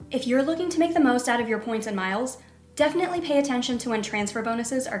If you're looking to make the most out of your points and miles, definitely pay attention to when transfer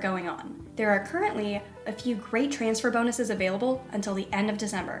bonuses are going on. There are currently a few great transfer bonuses available until the end of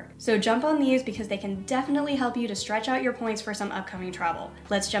December, so jump on these because they can definitely help you to stretch out your points for some upcoming travel.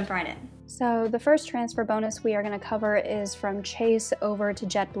 Let's jump right in. So the first transfer bonus we are going to cover is from Chase over to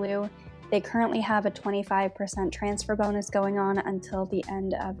JetBlue. They currently have a 25% transfer bonus going on until the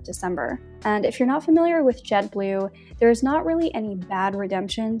end of December. And if you're not familiar with JetBlue, there's not really any bad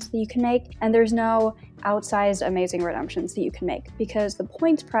redemptions that you can make, and there's no outsized amazing redemptions that you can make because the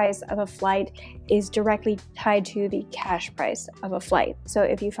points price of a flight is directly tied to the cash price of a flight. So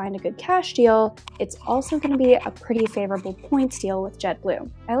if you find a good cash deal, it's also going to be a pretty favorable points deal with JetBlue.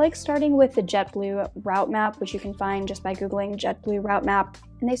 I like starting with the JetBlue route map, which you can find just by Googling JetBlue route map.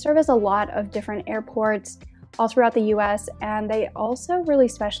 And they service a lot of different airports all throughout the US, and they also really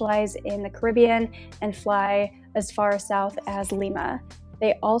specialize in the Caribbean and fly as far south as Lima.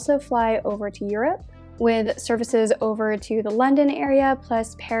 They also fly over to Europe with services over to the London area,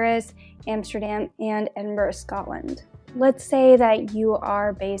 plus Paris, Amsterdam, and Edinburgh, Scotland. Let's say that you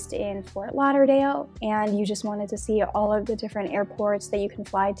are based in Fort Lauderdale and you just wanted to see all of the different airports that you can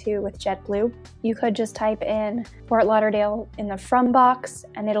fly to with JetBlue. You could just type in Fort Lauderdale in the From box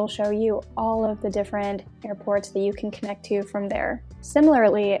and it'll show you all of the different airports that you can connect to from there.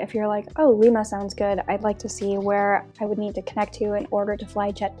 Similarly, if you're like, oh, Lima sounds good, I'd like to see where I would need to connect to in order to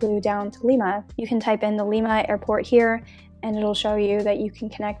fly JetBlue down to Lima, you can type in the Lima airport here and it'll show you that you can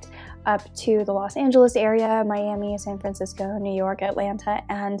connect up to the Los Angeles area, Miami, San Francisco, New York, Atlanta,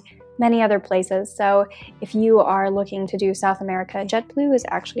 and many other places. So if you are looking to do South America, JetBlue is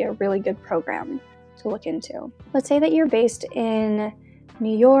actually a really good program to look into. Let's say that you're based in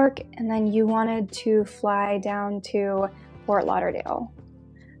New York and then you wanted to fly down to Fort Lauderdale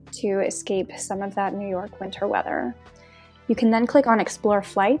to escape some of that New York winter weather. You can then click on Explore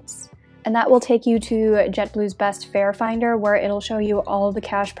Flights, and that will take you to JetBlue's Best Fare Finder, where it'll show you all of the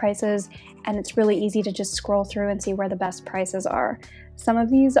cash prices, and it's really easy to just scroll through and see where the best prices are. Some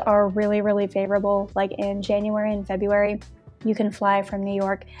of these are really, really favorable, like in January and February. You can fly from New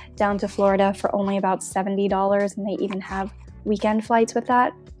York down to Florida for only about $70, and they even have weekend flights with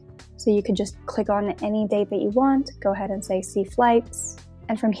that. So you could just click on any date that you want, go ahead and say See Flights,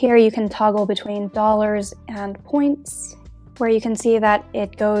 and from here you can toggle between dollars and points, where you can see that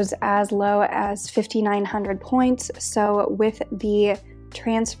it goes as low as 5,900 points. So with the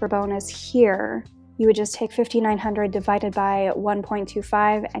transfer bonus here, you would just take 5,900 divided by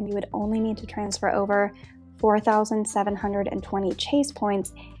 1.25, and you would only need to transfer over 4,720 Chase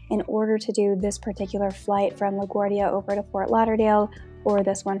points in order to do this particular flight from LaGuardia over to Fort Lauderdale, or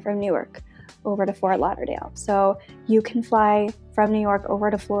this one from Newark over to Fort Lauderdale. So you can fly from New York over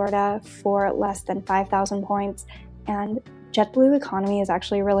to Florida for less than 5,000 points, and JetBlue Economy is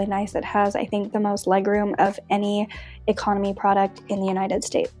actually really nice. It has, I think, the most legroom of any economy product in the United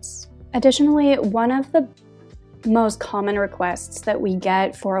States. Additionally, one of the most common requests that we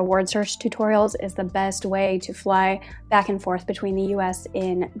get for award search tutorials is the best way to fly back and forth between the US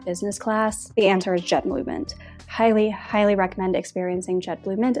in business class. The answer is JetBlue Mint. Highly, highly recommend experiencing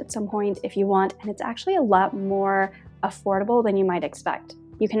JetBlue Mint at some point if you want, and it's actually a lot more affordable than you might expect.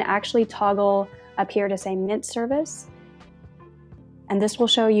 You can actually toggle up here to say Mint service, and this will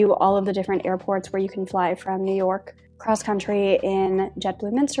show you all of the different airports where you can fly from New York cross-country in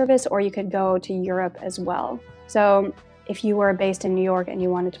JetBlue Mint service, or you could go to Europe as well. So if you were based in New York and you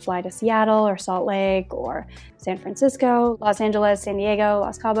wanted to fly to Seattle or Salt Lake or San Francisco, Los Angeles, San Diego,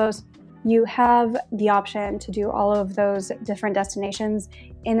 Los Cabos, you have the option to do all of those different destinations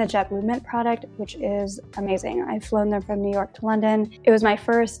in the JetBlue Mint product, which is amazing. I've flown them from New York to London. It was my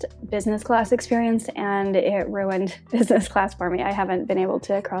first business class experience and it ruined business class for me. I haven't been able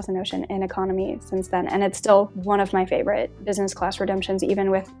to cross an ocean in economy since then, and it's still one of my favorite business class redemptions,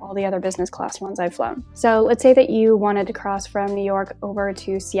 even with all the other business class ones I've flown. So let's say that you wanted to cross from New York over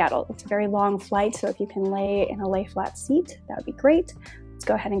to Seattle. It's a very long flight, so if you can lay in a lay flat seat, that would be great. Let's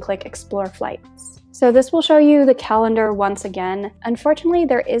go ahead and click Explore Flights. So this will show you the calendar once again. Unfortunately,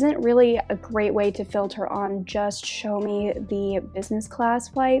 there isn't really a great way to filter on just show me the business class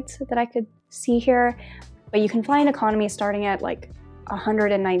flights that I could see here, but you can fly in economy starting at like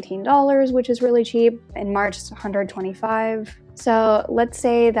 $119, which is really cheap. In March, it's $125. So let's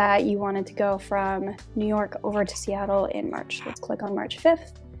say that you wanted to go from New York over to Seattle in March. Let's click on March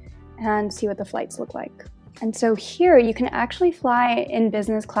 5th and see what the flights look like. And so here you can actually fly in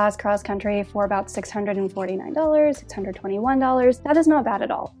business class cross country for about $649, $621. That is not bad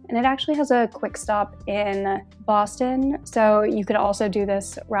at all. And it actually has a quick stop in Boston. So you could also do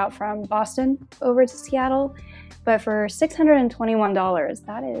this route from Boston over to Seattle. But for $621,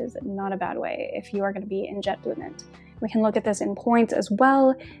 that is not a bad way if you are going to be in JetBlue Mint. We can look at this in points as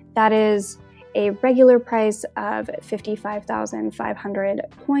well. That is a regular price of 55,500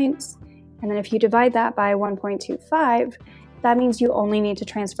 points. And then if you divide that by 1.25, that means you only need to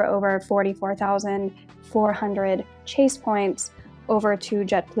transfer over 44,400 Chase points over to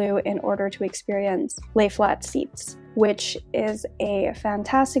JetBlue in order to experience lay flat seats, which is a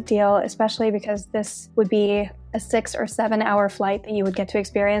fantastic deal, especially because this would be a 6 or 7 hour flight that you would get to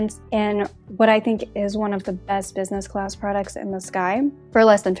experience in what I think is one of the best business class products in the sky for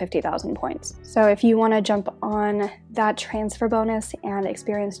less than 50,000 points. So if you want to jump on that transfer bonus and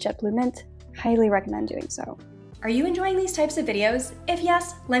experience JetBlue Mint, highly recommend doing so. Are you enjoying these types of videos? If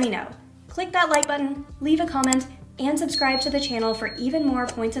yes, let me know. Click that like button, leave a comment, and subscribe to the channel for even more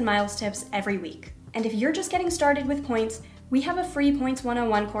points and miles tips every week. And if you're just getting started with points, we have a free Points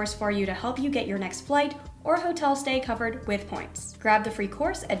 101 course for you to help you get your next flight or hotel stay covered with points. Grab the free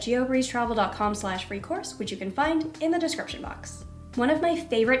course at geobreezetravel.com/free course, which you can find in the description box. One of my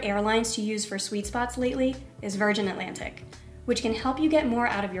favorite airlines to use for sweet spots lately is Virgin Atlantic, which can help you get more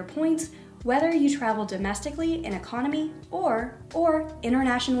out of your points whether you travel domestically in economy or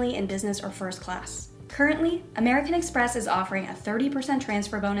internationally in business or first class. Currently, American Express is offering a 30%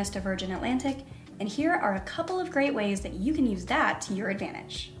 transfer bonus to Virgin Atlantic, and here are a couple of great ways that you can use that to your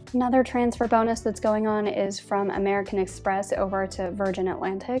advantage. Another transfer bonus that's going on is from American Express over to Virgin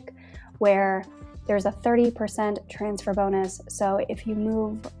Atlantic, where there's a 30% transfer bonus. So if you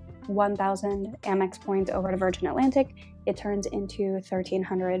move 1,000 Amex points over to Virgin Atlantic, it turns into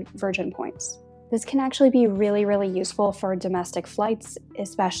 1,300 Virgin points. This can actually be really, really useful for domestic flights,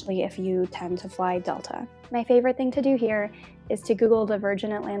 especially if you tend to fly Delta. My favorite thing to do here is to Google the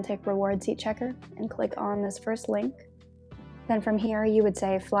Virgin Atlantic Reward Seat Checker and click on this first link. Then from here, you would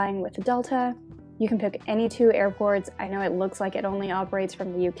say flying with Delta. You can pick any 2 airports. I know it looks like it only operates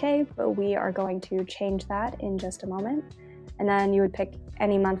from the UK, but we are going to change that in just a moment. And then you would pick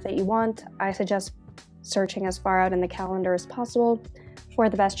any month that you want. I suggest searching as far out in the calendar as possible for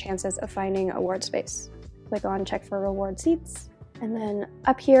the best chances of finding award space. Click on check for reward seats. And then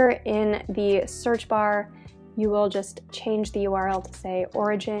up here in the search bar, you will just change the URL to say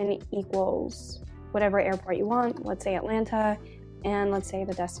origin equals whatever airport you want. Let's say Atlanta, and let's say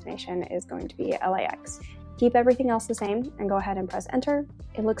the destination is going to be LAX. Keep everything else the same and go ahead and press enter.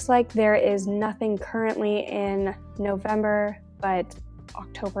 It looks like there is nothing currently in November, but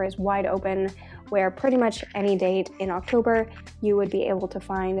October is wide open, where pretty much any date in October, you would be able to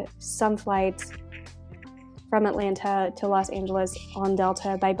find some flights from Atlanta to Los Angeles on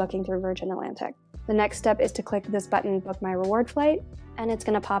Delta by booking through Virgin Atlantic. The next step is to click this button, Book My Reward Flight, and it's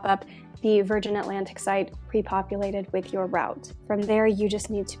going to pop up the Virgin Atlantic site pre-populated with your route. From there, you just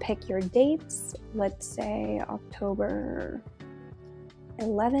need to pick your dates. Let's say October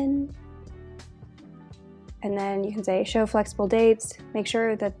 11. And then you can say show flexible dates. Make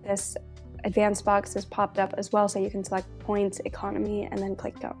sure that this advanced box is popped up as well, so you can select points, economy, and then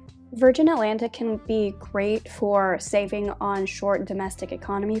click go. Virgin Atlantic can be great for saving on short domestic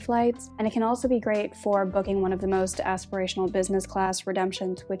economy flights, and it can also be great for booking one of the most aspirational business class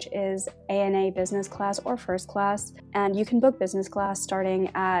redemptions, which is ANA business class or first class. And you can book business class starting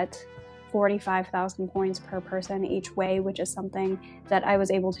at 45,000 points per person each way, which is something that I was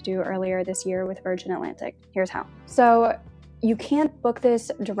able to do earlier this year with Virgin Atlantic. Here's how. So you can't book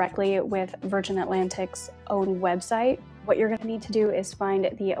this directly with Virgin Atlantic's own website. What you're going to need to do is find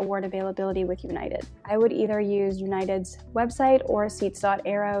the award availability with United. I would either use United's website or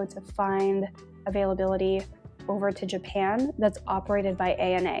Seats.aero to find availability over to Japan that's operated by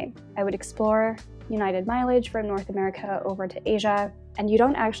ANA. I would explore United mileage from North America over to Asia, and you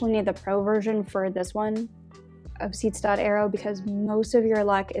don't actually need the pro version for this one of Seats.aero because most of your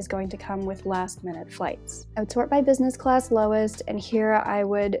luck is going to come with last-minute flights. I would sort by business class lowest, and here I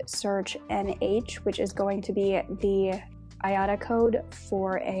would search NH, which is going to be the IATA code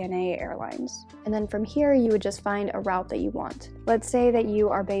for ANA Airlines. And then from here, you would just find a route that you want. Let's say that you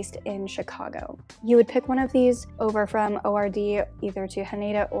are based in Chicago. You would pick one of these over from ORD either to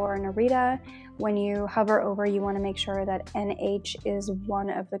Haneda or Narita. When you hover over, you want to make sure that NH is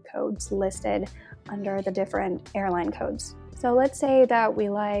one of the codes listed under the different airline codes. So let's say that we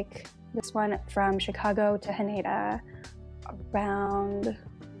like this one from Chicago to Haneda around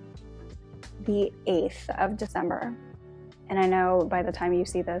the 8th of December. And I know by the time you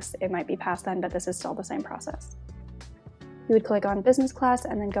see this, it might be past then, but this is still the same process. You would click on business class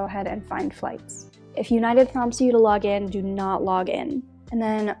and then go ahead and find flights. If United prompts you to log in, do not log in. And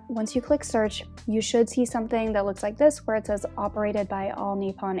then once you click search, you should see something that looks like this where it says operated by All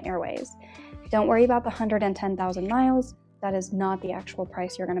Nippon Airways. Don't worry about the 110,000 miles. That is not the actual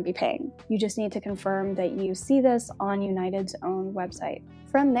price you're going to be paying. You just need to confirm that you see this on United's own website.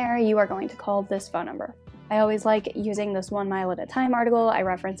 From there, you are going to call this phone number. I always like using this 1 mile at a time article. I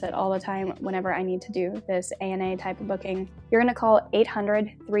reference it all the time whenever I need to do this ANA type of booking. You're going to call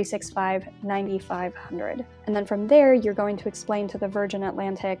 800-365-9500. And then from there, you're going to explain to the Virgin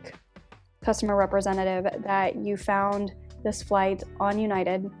Atlantic customer representative that you found this flight on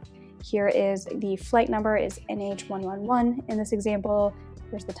United. Here is the flight number is NH111 in this example.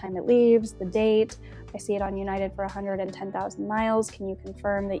 Here's the time it leaves, the date. I see it on United for 110,000 miles. Can you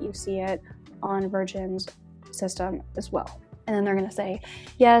confirm that you see it on Virgin's system as well? And then they're going to say,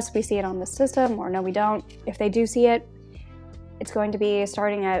 yes, we see it on the system, or no, we don't. If they do see it, it's going to be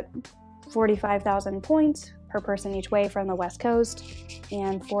starting at 45,000 points per person each way from the West Coast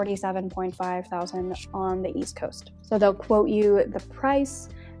and 47.5 thousand on the East Coast. So they'll quote you the price,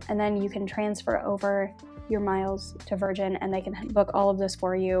 and then you can transfer over your miles to Virgin, and they can book all of this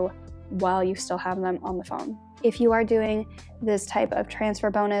for you while you still have them on the phone. If you are doing this type of transfer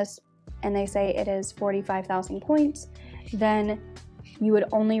bonus and they say it is 45,000 points, then you would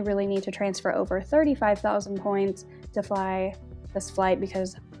only really need to transfer over 35,000 points to fly this flight,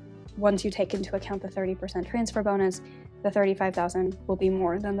 because once you take into account the 30% transfer bonus, the 35,000 will be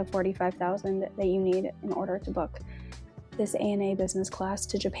more than the 45,000 that you need in order to book this ANA business class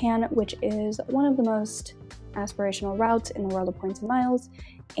to Japan, which is one of the most aspirational routes in the world of points and miles,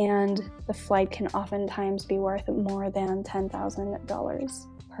 and the flight can oftentimes be worth more than $10,000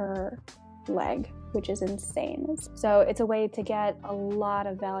 per leg, which is insane. So it's a way to get a lot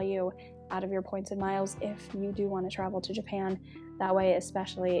of value out of your points and miles if you do want to travel to Japan. That way,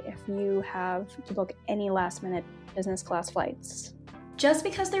 especially if you have to book any last-minute business class flights. Just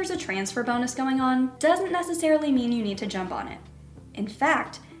because there's a transfer bonus going on doesn't necessarily mean you need to jump on it. In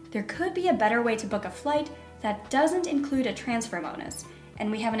fact, there could be a better way to book a flight that doesn't include a transfer bonus,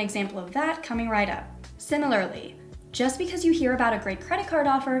 and we have an example of that coming right up. Similarly, just because you hear about a great credit card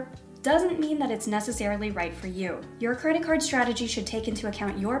offer doesn't mean that it's necessarily right for you. Your credit card strategy should take into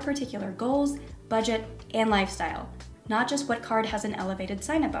account your particular goals, budget, and lifestyle, not just what card has an elevated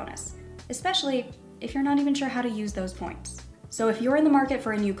sign-up bonus, especially if you're not even sure how to use those points. So if you're in the market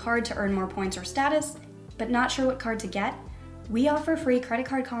for a new card to earn more points or status, but not sure what card to get, we offer free credit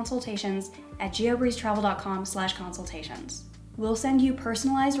card consultations at geobreezetravel.com/consultations. We'll send you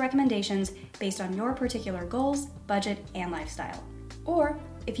personalized recommendations based on your particular goals, budget, and lifestyle. Or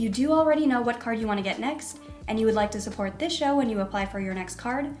if you do already know what card you want to get next, and you would like to support this show when you apply for your next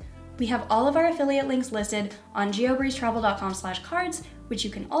card, we have all of our affiliate links listed on geobreezetravel.com/cards, which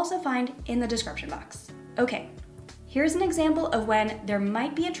you can also find in the description box. Okay, here's an example of when there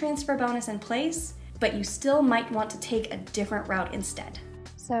might be a transfer bonus in place, but you still might want to take a different route instead.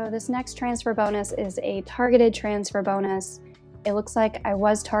 So this next transfer bonus is a targeted transfer bonus. It looks like I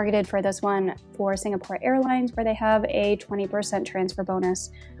was targeted for this one for Singapore Airlines, where they have a 20% transfer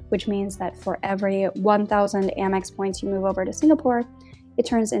bonus, which means that for every 1,000 Amex points you move over to Singapore, it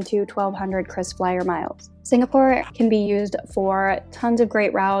turns into 1,200 KrisFlyer miles. Singapore can be used for tons of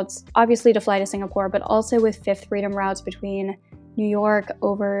great routes, obviously to fly to Singapore, but also with Fifth Freedom routes between New York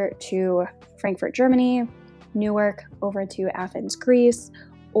over to Frankfurt, Germany, Newark over to Athens, Greece,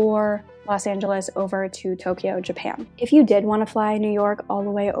 or Los Angeles over to Tokyo, Japan. If you did want to fly New York all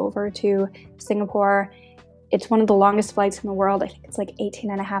the way over to Singapore, it's one of the longest flights in the world. I think it's like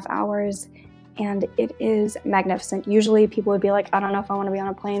 18 and a half hours, and it is magnificent. Usually people would be like, I don't know if I want to be on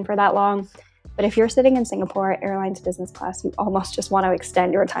a plane for that long. But if you're sitting in Singapore Airlines business class, you almost just want to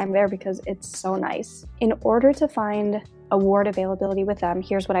extend your time there because it's so nice. In order to find award availability with them,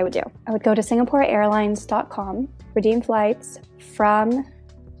 here's what I would do. I would go to singaporeairlines.com, redeem flights from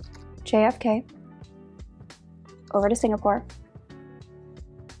JFK over to Singapore,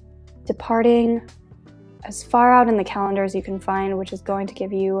 departing as far out in the calendar as you can find, which is going to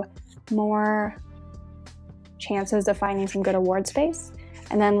give you more chances of finding some good award space.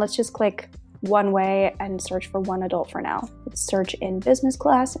 And then let's just click one way and search for one adult for now. Let's search in business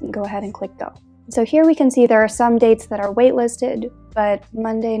class and go ahead and click go. So here we can see there are some dates that are waitlisted, but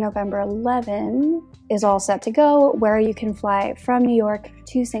Monday, November 11 is all set to go, where you can fly from New York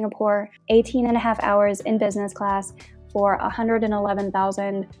to Singapore, 18 and a half hours in business class for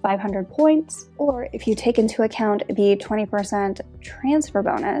 111,500 points, or if you take into account the 20% transfer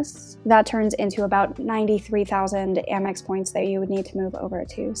bonus, that turns into about 93,000 Amex points that you would need to move over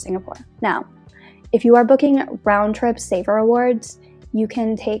to Singapore. Now, if you are booking round-trip Saver Rewards, you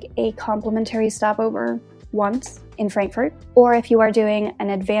can take a complimentary stopover once in Frankfurt, or if you are doing an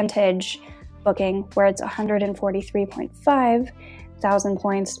Advantage booking where it's 143.5 thousand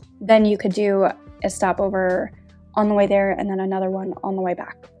points, then you could do a stopover on the way there and then another one on the way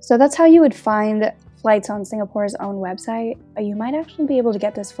back. So that's how you would find flights on Singapore's own website, but you might actually be able to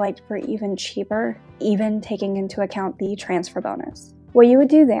get this flight for even cheaper, even taking into account the transfer bonus. What you would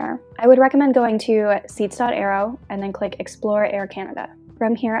do there, I would recommend going to seats.aero and then click Explore Air Canada.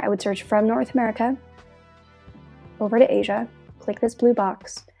 From here, I would search from North America over to Asia, click this blue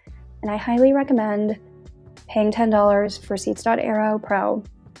box, and I highly recommend paying $10 for Seats.Aero Pro,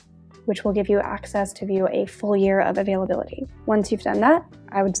 which will give you access to view a full year of availability. Once you've done that,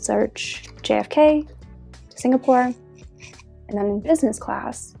 I would search JFK to Singapore, and then in business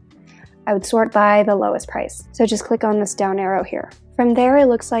class, I would sort by the lowest price. So just click on this down arrow here. From there, it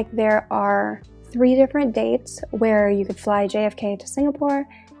looks like there are 3 different dates where you could fly JFK to Singapore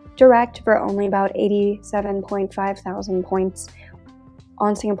direct for only about 87.5 thousand points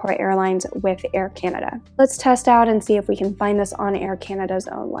on Singapore Airlines with Air Canada. Let's test out and see if we can find this on Air Canada's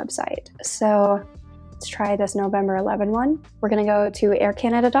own website. So let's try this November 11 one. We're gonna go to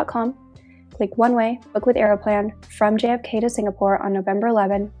aircanada.com, click One Way, Book with Aeroplan from JFK to Singapore on November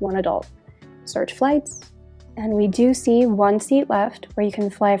 11, 1 adult. Search flights, and we do see 1 seat left where you can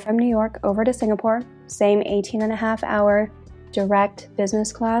fly from New York over to Singapore, same 18.5-hour direct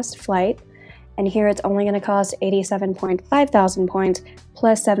business class flight. And here it's only going to cost 87.5 thousand points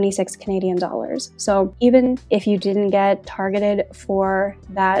plus 76 Canadian dollars. So even if you didn't get targeted for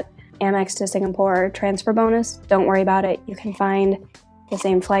that Amex to Singapore transfer bonus, don't worry about it. You can find the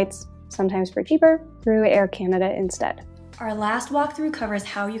same flights, sometimes for cheaper, through Air Canada instead. Our last walkthrough covers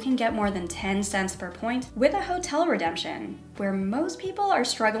how you can get more than 10 cents per point with a hotel redemption, where most people are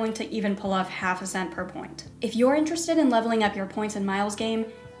struggling to even pull off half a cent per point. If you're interested in leveling up your points and miles game,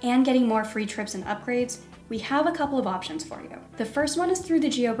 and getting more free trips and upgrades, we have a couple of options for you. The first one is through the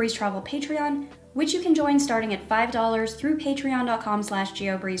GeoBreeze Travel Patreon, which you can join starting at $5 through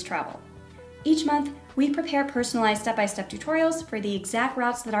patreon.com/GeoBreezeTravel. Each month, we prepare personalized step-by-step tutorials for the exact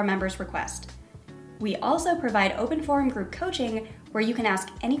routes that our members request. We also provide open forum group coaching where you can ask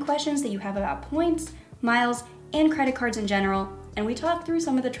any questions that you have about points, miles, and credit cards in general, and we talk through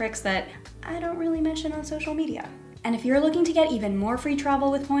some of the tricks that I don't really mention on social media. And if you're looking to get even more free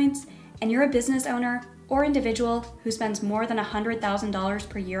travel with points, and you're a business owner or individual who spends more than $100,000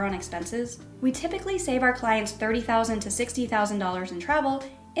 per year on expenses, we typically save our clients $30,000 to $60,000 in travel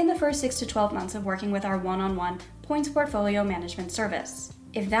in the first 6 to 12 months of working with our one-on-one points portfolio management service.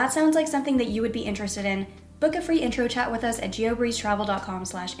 If that sounds like something that you would be interested in, book a free intro chat with us at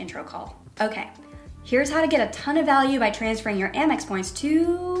geobreezetravel.com/intro call. Okay, here's how to get a ton of value by transferring your Amex points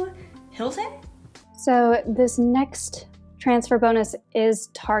to Hilton. So this next transfer bonus is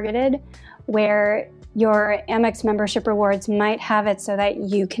targeted where your Amex membership rewards might have it so that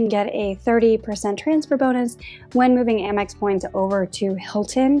you can get a 30% transfer bonus when moving Amex points over to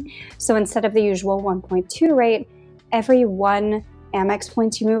Hilton. So instead of the usual 1.2 rate, every 1 Amex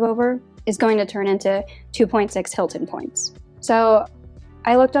points you move over is going to turn into 2.6 Hilton points. So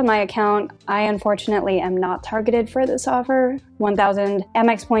I looked on my account. I unfortunately am not targeted for this offer. 1,000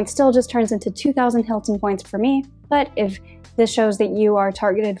 Amex points still just turns into 2,000 Hilton points for me. But if this shows that you are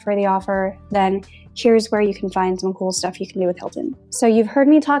targeted for the offer, then here's where you can find some cool stuff you can do with Hilton. So you've heard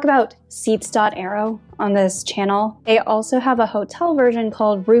me talk about Seats.Aero on this channel. They also have a hotel version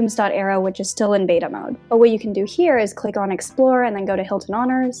called Rooms.Aero, which is still in beta mode. But what you can do here is click on Explore and then go to Hilton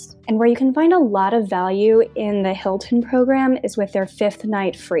Honors. And where you can find a lot of value in the Hilton program is with their 5th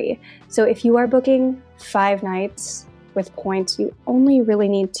night free. So if you are booking 5 nights with points, you only really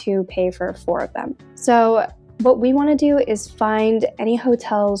need to pay for 4 of them. So what we want to do is find any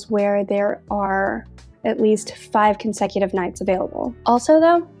hotels where there are at least 5 consecutive nights available. Also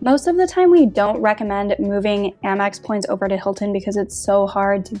though, most of the time we don't recommend moving Amex points over to Hilton because it's so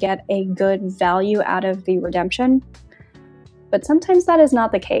hard to get a good value out of the redemption. But sometimes that is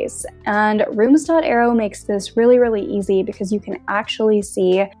not the case. And Rooms.Aero makes this really, really easy because you can actually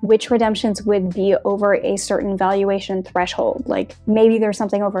see which redemptions would be over a certain valuation threshold. Like maybe there's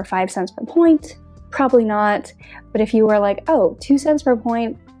something over 5 cents per point. Probably not, but if you were like, oh, 2 cents per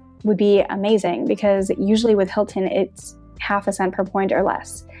point would be amazing because usually with Hilton, it's half a cent per point or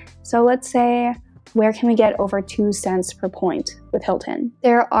less. So let's say Where can we get over 2 cents per point with Hilton?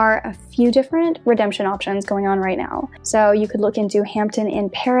 There are a few different redemption options going on right now. So you could look into Hampton Inn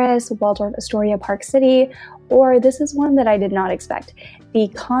Paris, Waldorf Astoria Park City, or this is one that I did not expect, the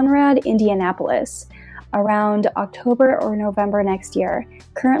Conrad Indianapolis. Around October or November next year,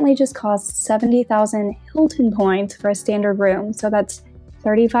 currently just costs 70,000 Hilton points for a standard room. So that's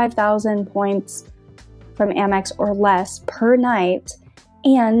 35,000 points from Amex or less per night.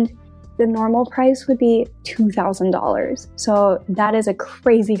 And the normal price would be $2,000. So that is a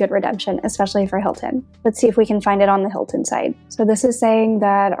crazy good redemption, especially for Hilton. Let's see if we can find it on the Hilton site. So this is saying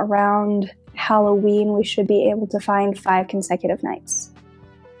that around Halloween, we should be able to find 5 consecutive nights.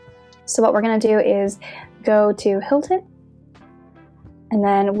 So what we're going to do is go to Hilton, and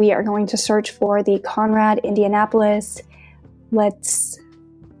then we are going to search for the Conrad Indianapolis. Let's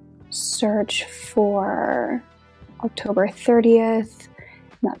search for October 30th.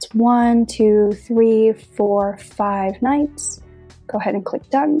 That's 1, 2, 3, 4, 5 nights. Go ahead and click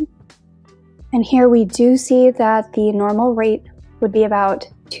done. And here we do see that the normal rate would be about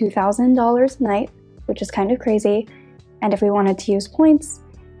 $2,000 a night, which is kind of crazy. And if we wanted to use points,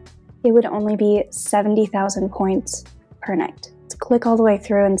 it would only be 70,000 points per night. Let's click all the way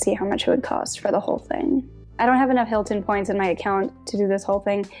through and see how much it would cost for the whole thing. I don't have enough Hilton points in my account to do this whole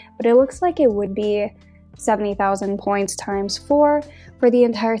thing, but it looks like it would be 70,000 points times 4 for the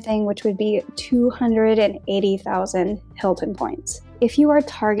entire thing, which would be 280,000 Hilton points. If you are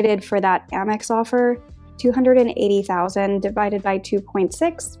targeted for that Amex offer, 280,000 divided by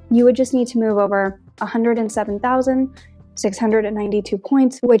 2.6, you would just need to move over 107,692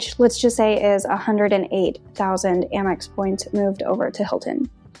 points, which let's just say is 108,000 Amex points moved over to Hilton,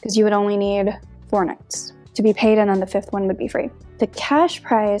 because you would only need 4 nights to be paid, and then the 5th one would be free. The cash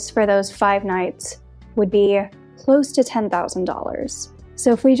price for those 5 nights would be close to $10,000.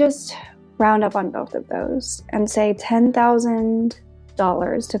 So if we just round up on both of those and say $10,000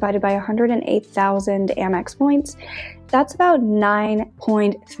 divided by 108,000 Amex points, that's about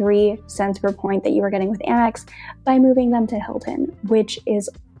 9.3 cents per point that you were getting with Amex by moving them to Hilton, which is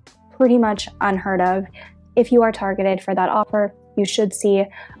pretty much unheard of. If you are targeted for that offer, you should see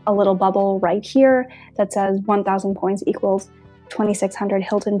a little bubble right here that says 1,000 points equals 2,600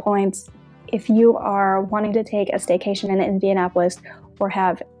 Hilton points. If you are wanting to take a staycation in Indianapolis or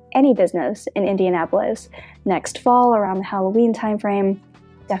have any business in Indianapolis next fall around the Halloween timeframe,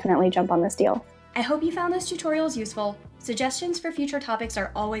 definitely jump on this deal. I hope you found this tutorials useful. Suggestions for future topics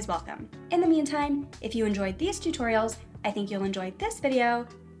are always welcome. In the meantime, if you enjoyed these tutorials, I think you'll enjoy this video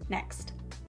next.